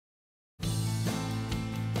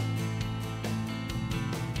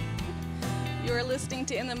You're listening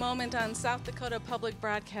to In the Moment on South Dakota Public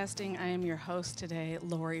Broadcasting. I am your host today,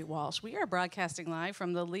 Lori Walsh. We are broadcasting live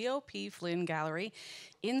from the Leo P. Flynn Gallery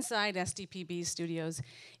inside SDPB studios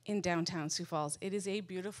in downtown Sioux Falls. It is a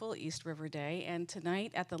beautiful East River day, and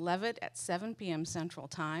tonight at the Levitt at 7 p.m. Central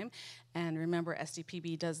Time. And remember,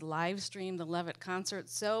 SDPB does live stream the Levitt concert,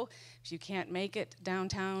 so if you can't make it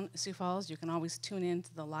downtown Sioux Falls, you can always tune in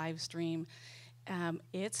to the live stream.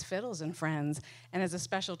 It's Fiddles and Friends, and as a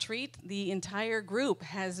special treat, the entire group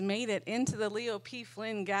has made it into the Leo P.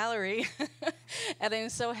 Flynn Gallery, and I'm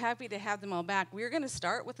so happy to have them all back. We're going to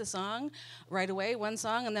start with a song right away, one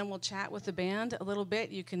song, and then we'll chat with the band a little bit.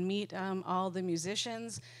 You can meet all the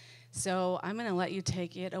musicians, so I'm going to let you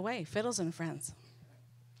take it away. Fiddles and Friends.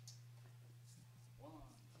 1,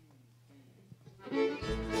 2,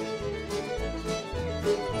 3.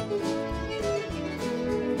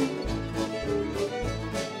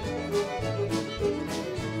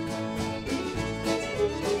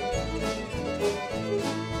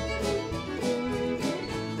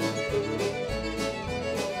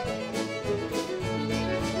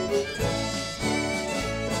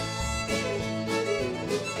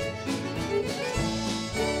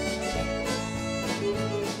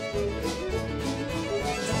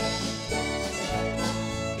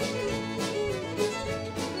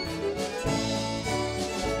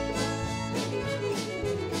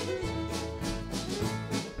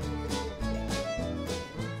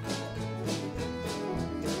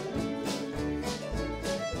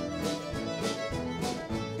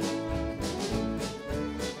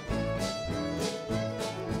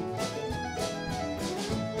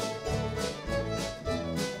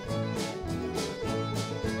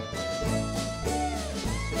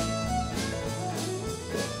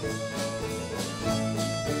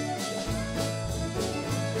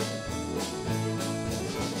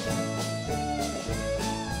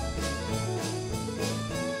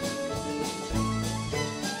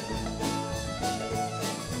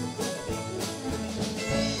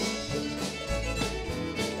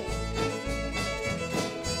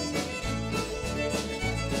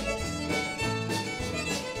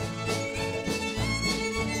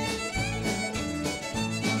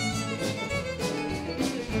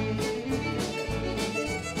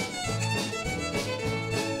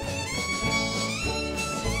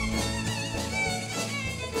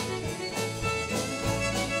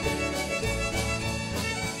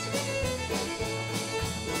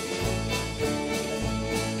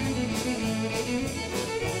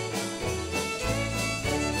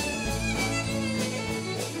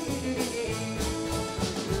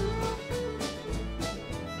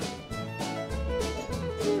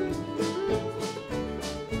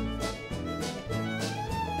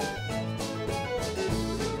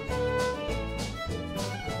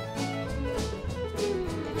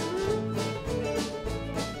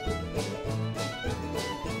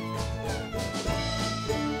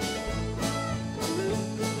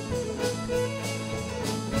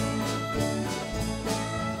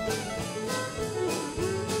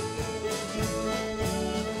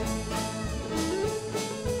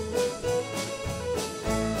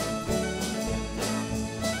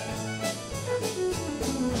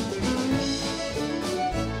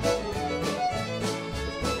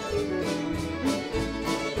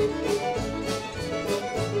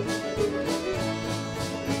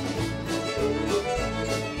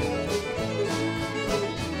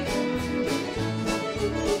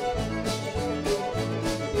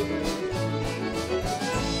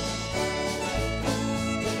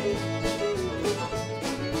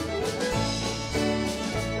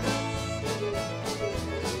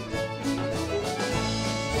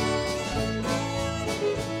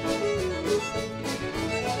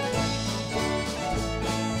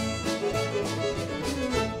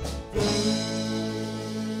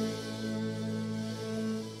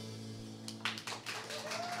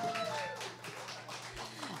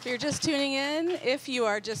 You're just tuning in. If you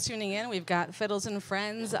are just tuning in, we've got Fiddles and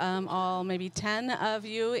Friends, all maybe 10 of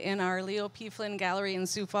you in our Leo P. Flynn Gallery in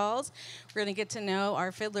Sioux Falls. We're going to get to know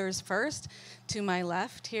our fiddlers first. To my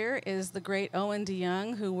left here is the great Owen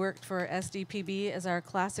DeYoung, who worked for SDPB as our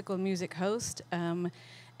classical music host and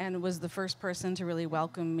was the first person to really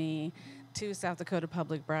welcome me to South Dakota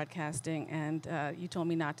Public Broadcasting. And you told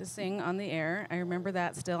me not to sing on the air. I remember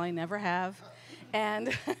that still. I never have.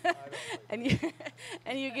 And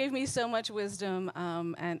and you gave me so much wisdom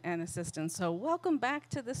and assistance. So welcome back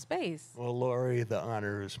to the space. Well, Lori, the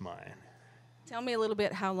honor is mine. Tell me a little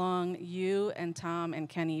bit how long you and Tom and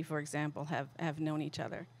Kenny, for example, have known each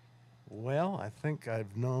other. Well, I think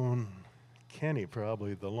I've known Kenny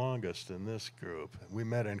probably the longest in this group. We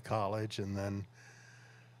met in college, and then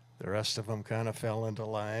the rest of them kind of fell into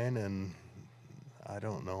line, and I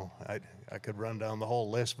don't know. I could run down the whole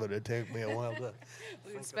list, but it'd take me a while to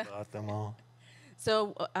think about them all.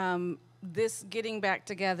 So this getting back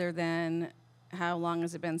together then, how long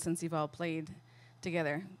has it been since you've all played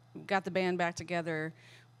together? Got the band back together.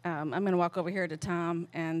 I'm going to walk over here to Tom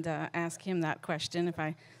and ask him that question if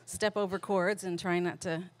I step over chords and try not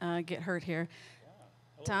to get hurt here.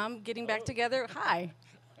 Yeah. Tom, getting back together. Hi,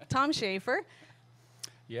 Tom Schaefer.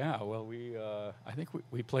 Yeah, well, I think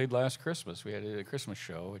we played last Christmas. We had a Christmas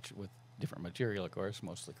show, which with different material, of course,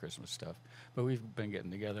 mostly Christmas stuff. But we've been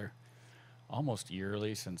getting together almost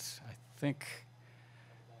yearly since, I think,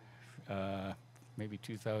 maybe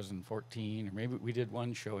 2014, or maybe we did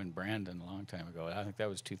one show in Brandon a long time ago. I think that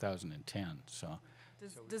was 2010. So,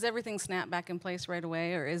 does everything snap back in place right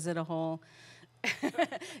away, or is it a whole?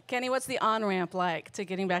 Kenny, what's the on-ramp like to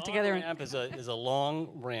getting back together? On-ramp is a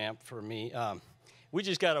long ramp for me. We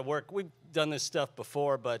just got to work. We've done this stuff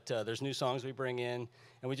before, but there's new songs we bring in,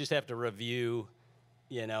 and we just have to review,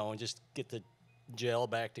 and just get the gel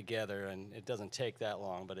back together. And it doesn't take that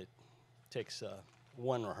long, but it takes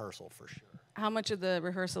one rehearsal for sure. How much of the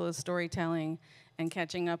rehearsal is storytelling and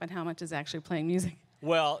catching up, and how much is actually playing music?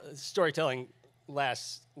 Well, storytelling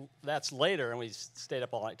that's later, and we stayed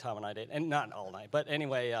up all night, Tom and I did, and not all night, but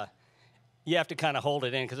anyway, you have to kind of hold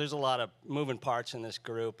it in because there's a lot of moving parts in this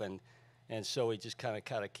group, and so we just kind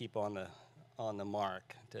of keep on the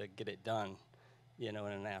mark to get it done, in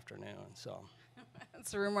an afternoon. So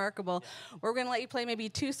that's remarkable. Yeah. We're going to let you play maybe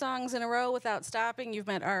 2 songs in a row without stopping. You've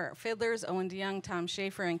met our fiddlers, Owen DeYoung, Tom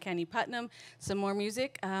Schaefer, and Kenny Putnam. Some more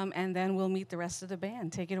music, and then we'll meet the rest of the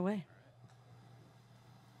band. Take it away.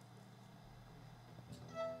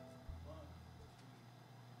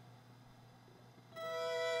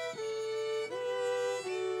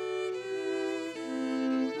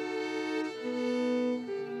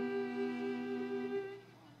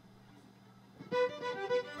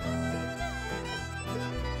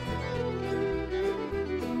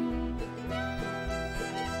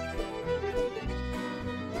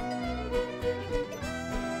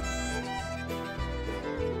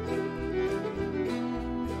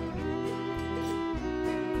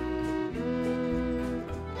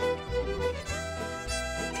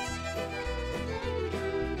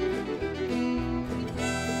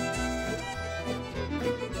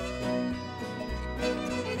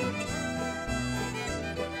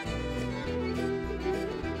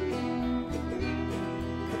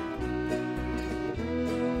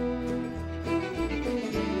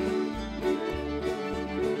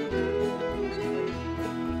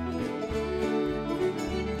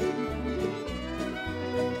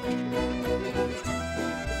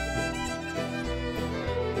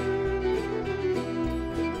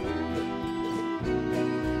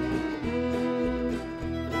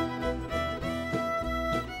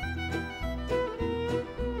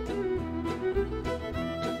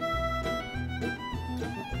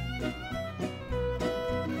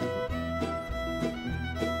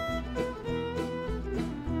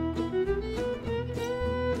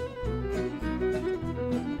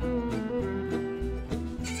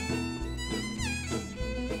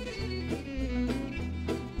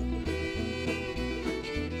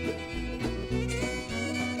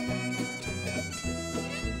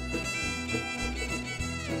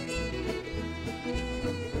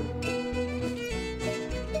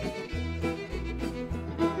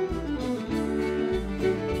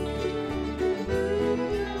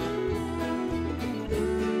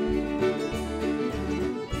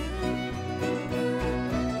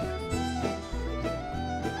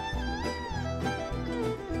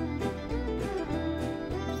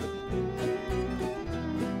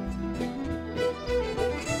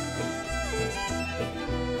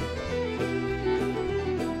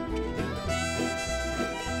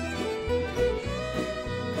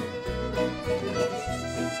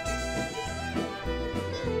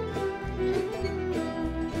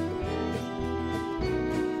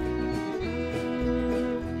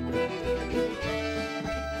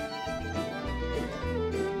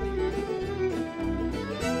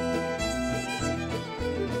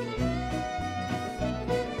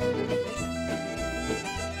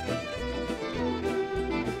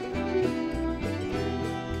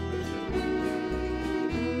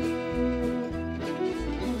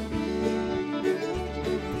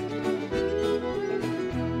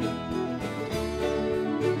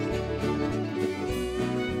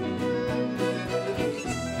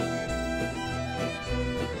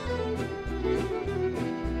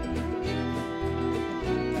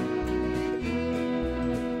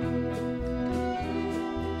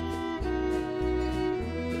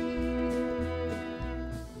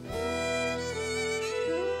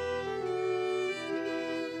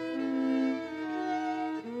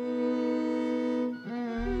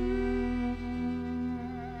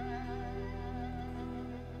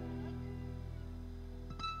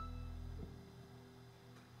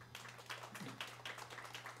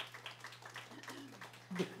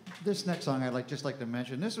 This next song I'd just like to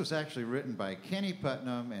mention, this was actually written by Kenny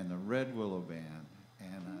Putnam and the Red Willow Band.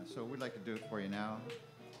 And so we'd like to do it for you now.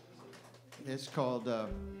 It's called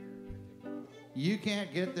You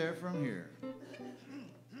Can't Get There From Here.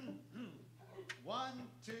 1,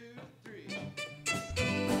 2, 3.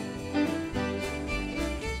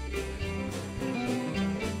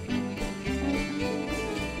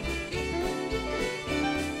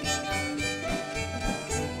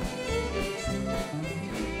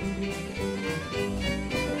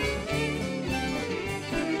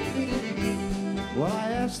 Well,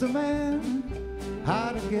 I asked the man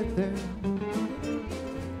how to get there,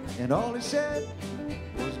 and all he said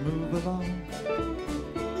was move along.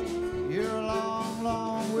 You're a long,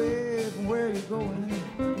 long way from where you're going,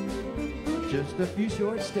 just a few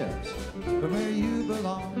short steps from where you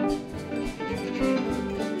belong. And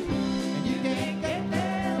you can't get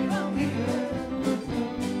there from here,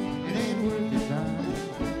 it ain't worth your time,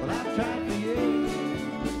 but I've tried for you.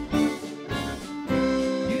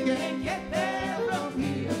 You can't get there from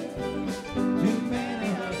here, too many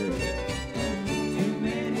others, too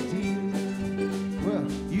many tears. Well,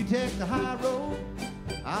 you take the high road,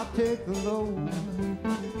 I'll take the low.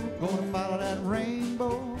 Gonna follow that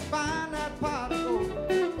rainbow, find that pot of gold.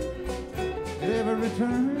 At every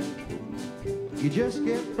turn, you just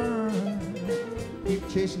get burned. Keep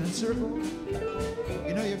chasing in circles,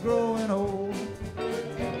 you know you're growing old.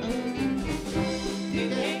 You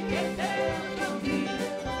can't get there from here,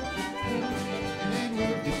 it ain't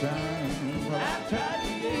worth your time, but I've tried to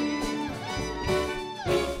get.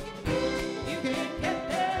 You can't get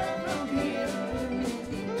there from here,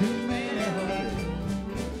 too many heartaches,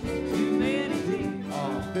 too many tears.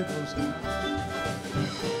 Oh, Fiddles now.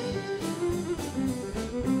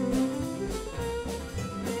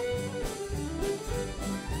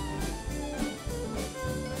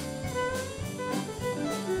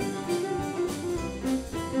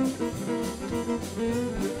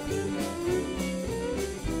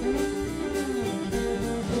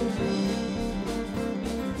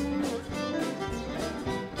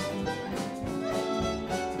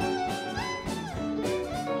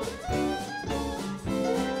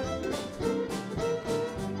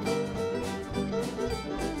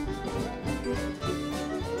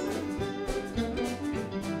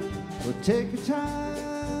 Well, take your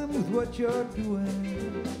time with what you're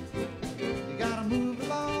doing. You gotta move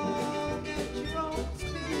along at your own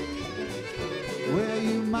speed, where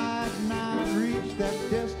you might not reach that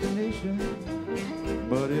destination,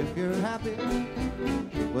 but if you're happy,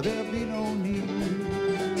 well, there'll be no need.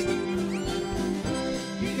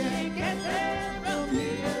 You can't get there from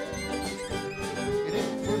here, it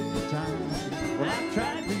ain't worth the time. Well, I've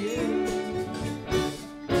tried for years.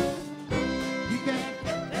 You can't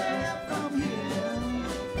get there from here,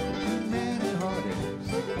 too many heartaches,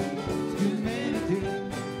 too many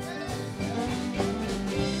tears.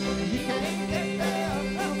 You can't get there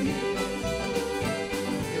from here,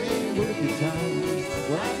 it ain't worth your time.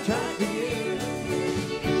 Well, I've tried for years.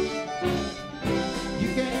 You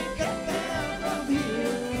can't get there from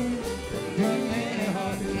here, too many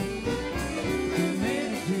heartaches, too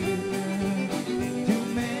many tears. Too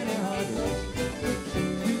many heartaches,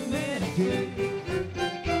 too many tears.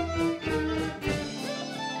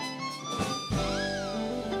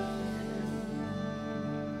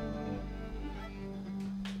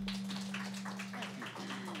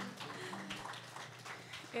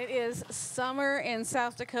 It is summer in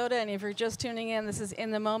South Dakota, and if you're just tuning in, this is In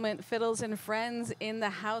the Moment, Fiddles and Friends in the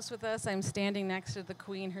house with us. I'm standing next to the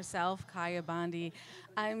queen herself, Kaya Bondi.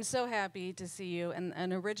 I'm so happy to see you. And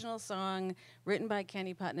an original song written by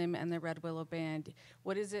Kenny Putnam and the Red Willow Band.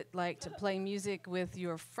 What is it like to play music with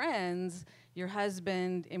your friends, your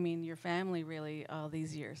husband, your family, really, all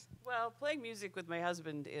these years? Well, playing music with my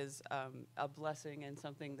husband is a blessing and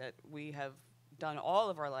something that we have done all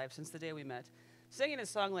of our lives since the day we met. Singing a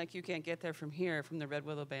song like You Can't Get There From Here from the Red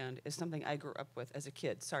Willow Band is something I grew up with as a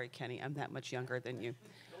kid. Sorry, Kenny, I'm that much younger than you.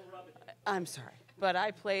 I'm sorry. But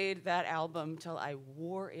I played that album till I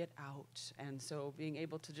wore it out. And so being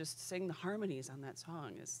able to just sing the harmonies on that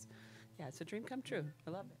song is, it's a dream come true. I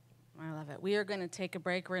love it. I love it. We are going to take a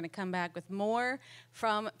break. We're going to come back with more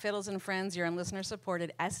from Fiddles and Friends. You're on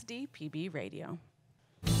listener-supported SDPB Radio.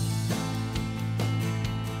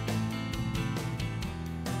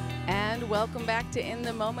 And welcome back to In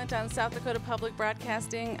the Moment on South Dakota Public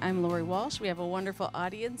Broadcasting. I'm Lori Walsh. We have a wonderful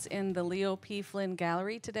audience in the Leo P. Flynn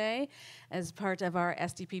Gallery today as part of our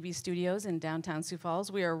SDPB studios in downtown Sioux Falls.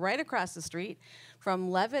 We are right across the street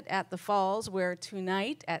from Levitt at the Falls, where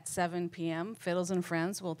tonight at 7 p.m. Fiddles and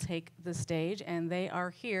Friends will take the stage, and they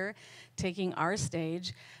are here taking our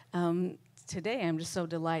stage today. I'm just so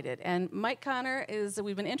delighted. And Mike Connor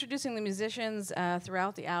we've been introducing the musicians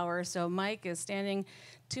throughout the hour. So Mike is standing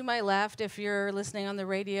to my left. If you're listening on the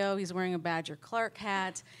radio, he's wearing a Badger Clark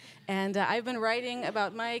hat. And I've been writing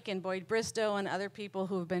about Mike and Boyd Bristow and other people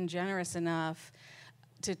who have been generous enough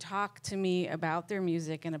to talk to me about their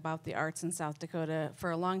music and about the arts in South Dakota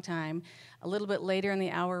for a long time. A little bit later in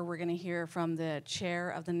the hour, we're going to hear from the chair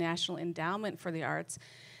of the National Endowment for the Arts.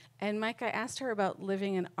 And Mike, I asked her about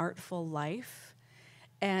living an artful life.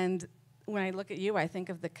 And when I look at you, I think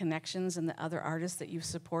of the connections and the other artists that you've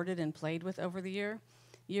supported and played with over the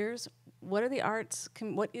years. What is the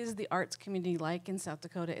arts community like in South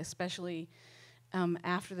Dakota, especially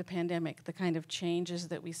after the pandemic, the kind of changes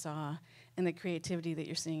that we saw and the creativity that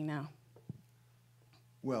you're seeing now?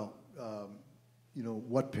 Well,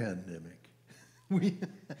 what pandemic?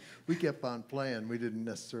 we kept on playing. We didn't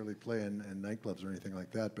necessarily play in nightclubs or anything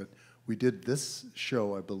like that, but we did this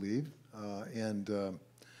show, I believe.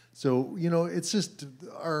 So, it's just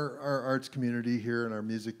our arts community here and our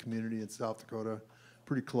music community in South Dakota,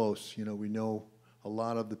 pretty close. We know a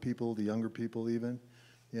lot of the people, the younger people even,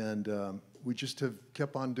 and we just have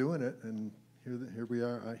kept on doing it, and here we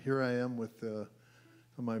are. Here I am with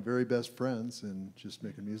my very best friends and just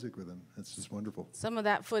making music with them. It's just wonderful. Some of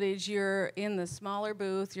that footage, you're in the smaller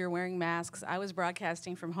booth, you're wearing masks. I was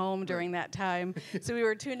broadcasting from home during that time, so we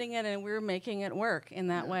were tuning in and we were making it work in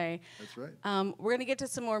that way. That's right. We're going to get to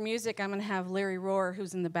some more music. I'm going to have Larry Rohr,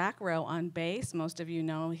 who's in the back row on bass. Most of you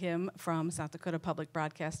know him from South Dakota Public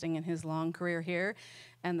Broadcasting and his long career here,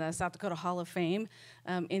 and the South Dakota Hall of Fame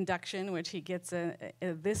induction, which he gets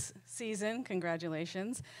this season.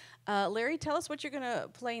 Congratulations. Larry, tell us what you're going to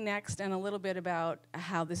play next and a little bit about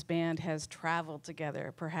how this band has traveled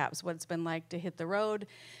together, perhaps, what it's been like to hit the road.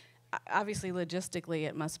 Obviously, logistically,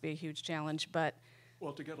 it must be a huge challenge, but...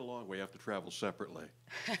 Well, to get along, we have to travel separately.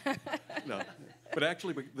 No, but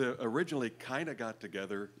actually, originally kind of got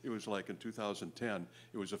together. It was like in 2010.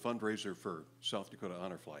 It was a fundraiser for South Dakota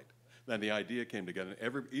Honor Flight. Then the idea came together.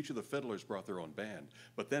 Each of the fiddlers brought their own band,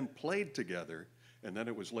 but then played together. And then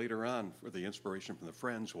it was later on for the inspiration from the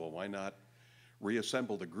friends. Well, why not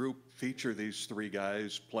reassemble the group, feature these three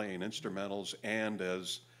guys playing instrumentals and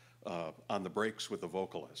as on the breaks with the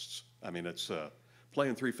vocalists. I mean, it's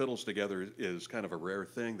playing three fiddles together is kind of a rare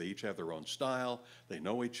thing. They each have their own style. They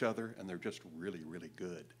know each other, and they're just really, really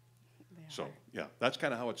good. So, yeah, that's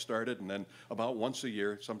kind of how it started. And then about once a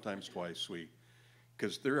year, sometimes twice,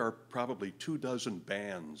 because there are probably 24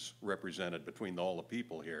 bands represented between all the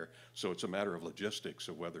people here, so it's a matter of logistics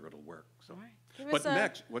of whether it'll work. So. All right. Give us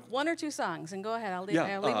next, one or two songs, and go ahead. I'll leave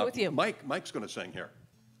it with you. Mike's going to sing here.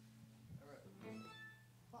 All right.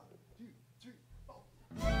 1, 2, 3,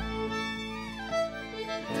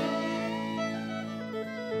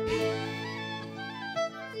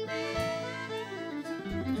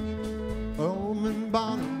 4. Old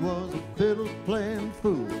Bonnet was a fiddle playing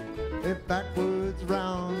fool, a backwoods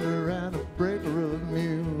rounder and a breaker of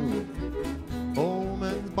mule. Old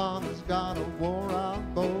man's Bonnet's got a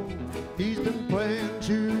wore-out bow. He's been playing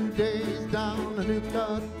 2 days down the New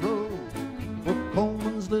Cut Road. Well,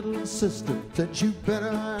 Coleman's little sister said you better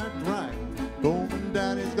act right. Coleman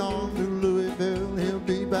daddy's gone to Louisville, he'll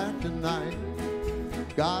be back tonight.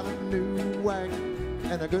 Got a new wagon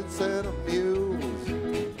and a good set of mules.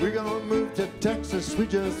 We're gonna move to Texas, we're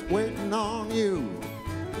just waiting on you.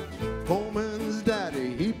 Coleman's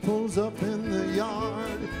daddy, he pulls up in the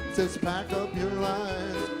yard, says pack up your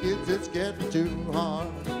lines, kids, it's getting too hard.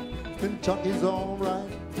 Kentucky's all right,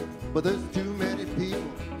 but there's too many people.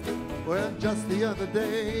 Well, just the other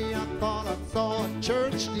day, I thought I saw a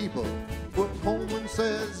church steeple. Well, Coleman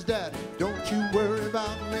says, Daddy, don't you worry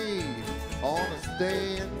about me. Gonna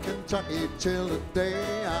stay in Kentucky till the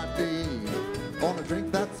day I die. Gonna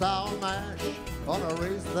drink that sour mash, gonna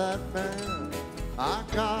raise that mare. I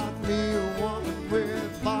got me a woman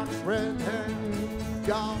with box red hair.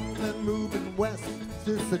 Y'all been moving west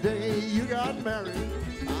since the day you got married.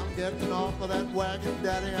 I'm getting off of that wagon,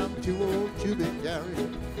 Daddy, I'm too old to be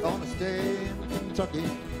carried. Gonna stay in Kentucky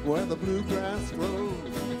where the bluegrass grows.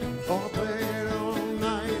 Gonna play it all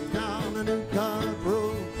night down the New Cut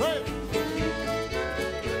Road. Hey!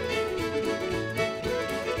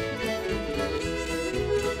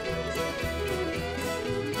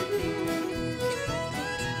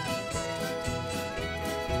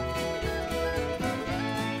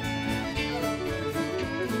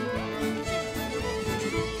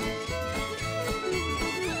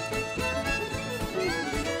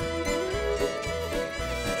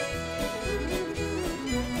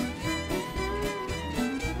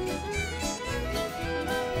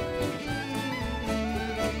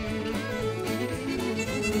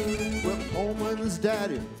 Coleman's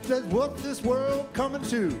daddy says, what's this world coming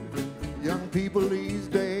to? Young people these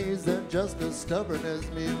days, they're just as stubborn as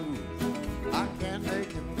mules. I can't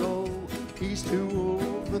make him go, he's too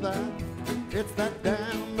old for that. It's that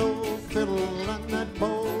damn old fiddle and that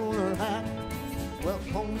bowler hat. Well,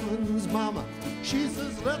 Coleman's mama, she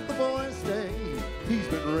says, let the boy stay. He's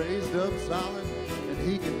been raised up solid, and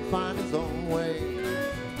he can find his own way.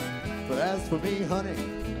 But as for me, honey,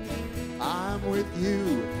 I'm with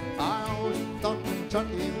you. I always thought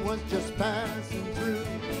Kentucky was just passing through.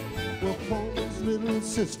 Well, Coleman's little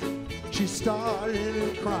sister, she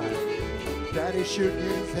started crying. Daddy shook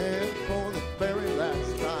his head for the very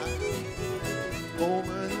last time.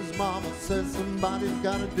 Coleman's mama says somebody's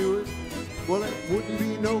gotta do it. Well, it wouldn't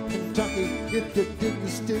be no Kentucky if you didn't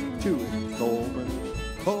stick to it.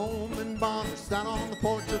 Coleman Bonner sat on the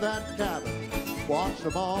porch of that cabin. Watched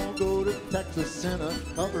them all go to Texas in a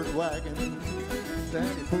covered wagon. Then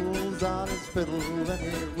he pulls out his fiddle and he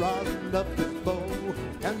rosined up his bow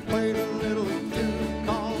and played a little tune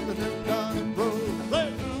called the New Dun Road.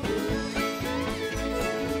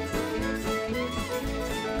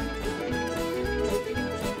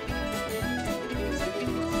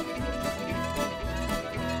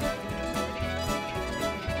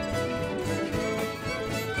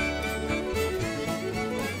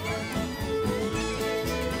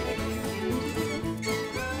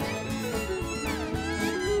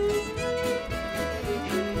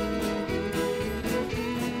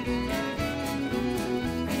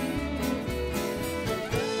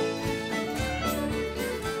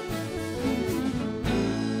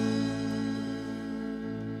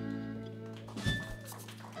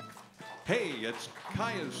 Hey, it's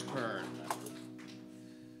Kaya's turn.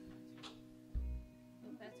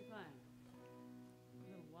 Patsy Cline. A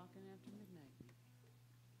little walking after midnight.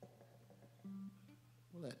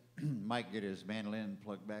 We'll let Mike get his mandolin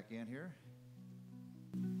plugged back in here.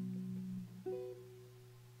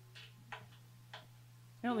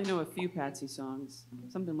 I only know a few Patsy songs,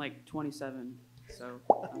 something like 27. So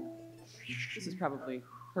this is probably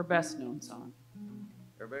her best known song.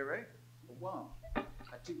 Everybody ready? A one, a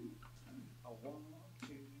two, a one,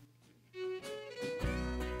 two, three.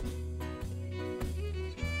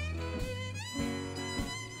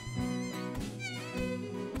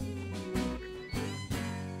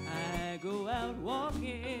 I go out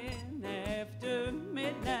walking after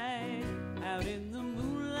midnight, out in the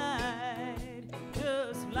moonlight,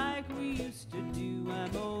 just like we used to do.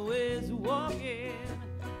 I'm always walking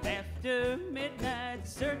after midnight,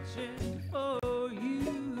 searching for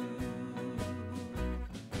you.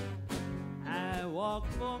 I walk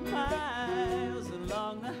for miles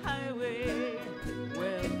along the highway.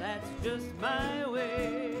 Well, that's just my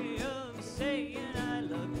way of saying I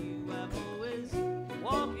love you. I'm always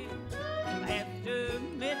walking after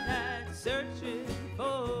midnight, searching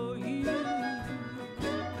for you.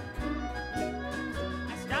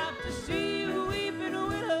 I stopped to see a weeping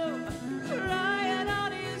willow crying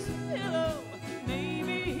on his pillow.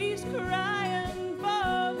 Maybe he's crying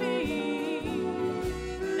for me.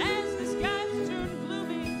 As the skies turn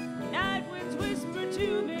gloomy, night winds whisper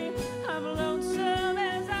to me, I'm lonesome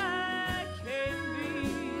as I can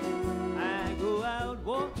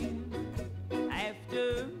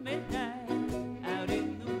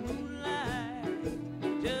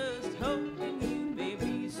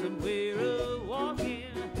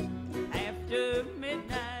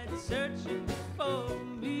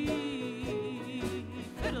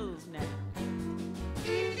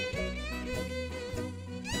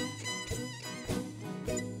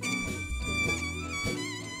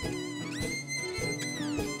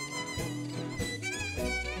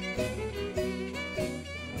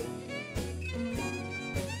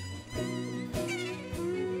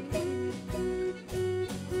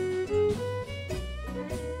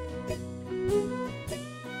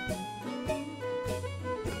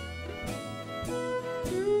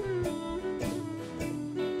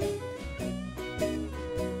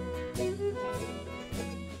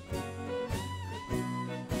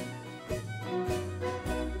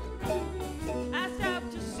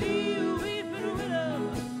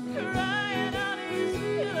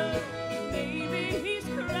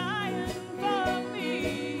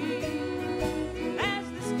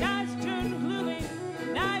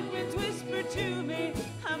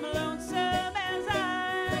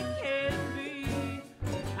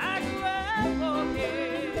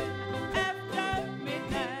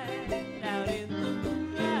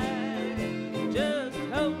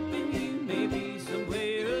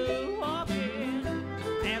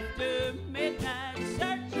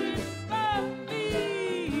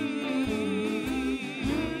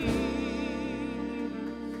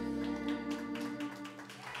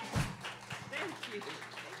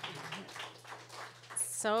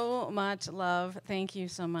much love. Thank you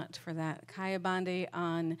so much for that. Kaya Bondi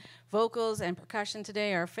on vocals and percussion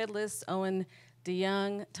today. Our fiddlists, Owen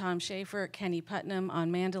DeYoung, Tom Schaefer, Kenny Putnam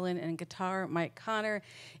on mandolin and guitar, Mike Connor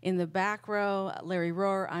in the back row, Larry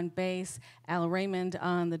Rohr on bass, Al Raymond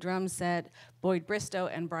on the drum set, Boyd Bristow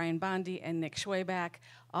and Brian Bondi and Nick Schwayback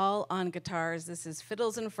all on guitars. This is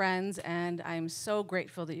Fiddles and Friends, and I'm so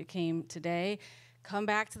grateful that you came today. Come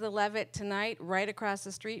back to the Levitt tonight, right across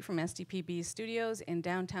the street from SDPB Studios in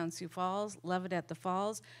downtown Sioux Falls, Levitt at the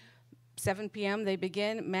Falls. 7 p.m. they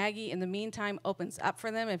begin. Maggie, in the meantime, opens up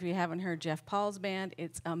for them. If you haven't heard Jeff Paul's band,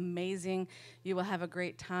 it's amazing. You will have a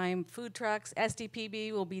great time. Food trucks,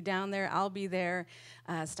 SDPB will be down there. I'll be there.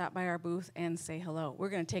 Stop by our booth and say hello. We're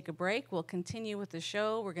going to take a break. We'll continue with the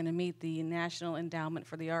show. We're going to meet the National Endowment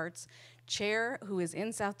for the Arts chair, who is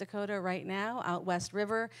in South Dakota right now, out West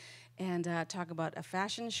River, and talk about a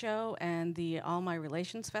fashion show and the All My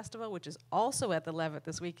Relations Festival, which is also at the Levitt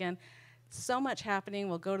this weekend. So much happening.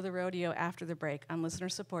 We'll go to the rodeo after the break on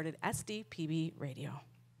listener-supported SDPB Radio.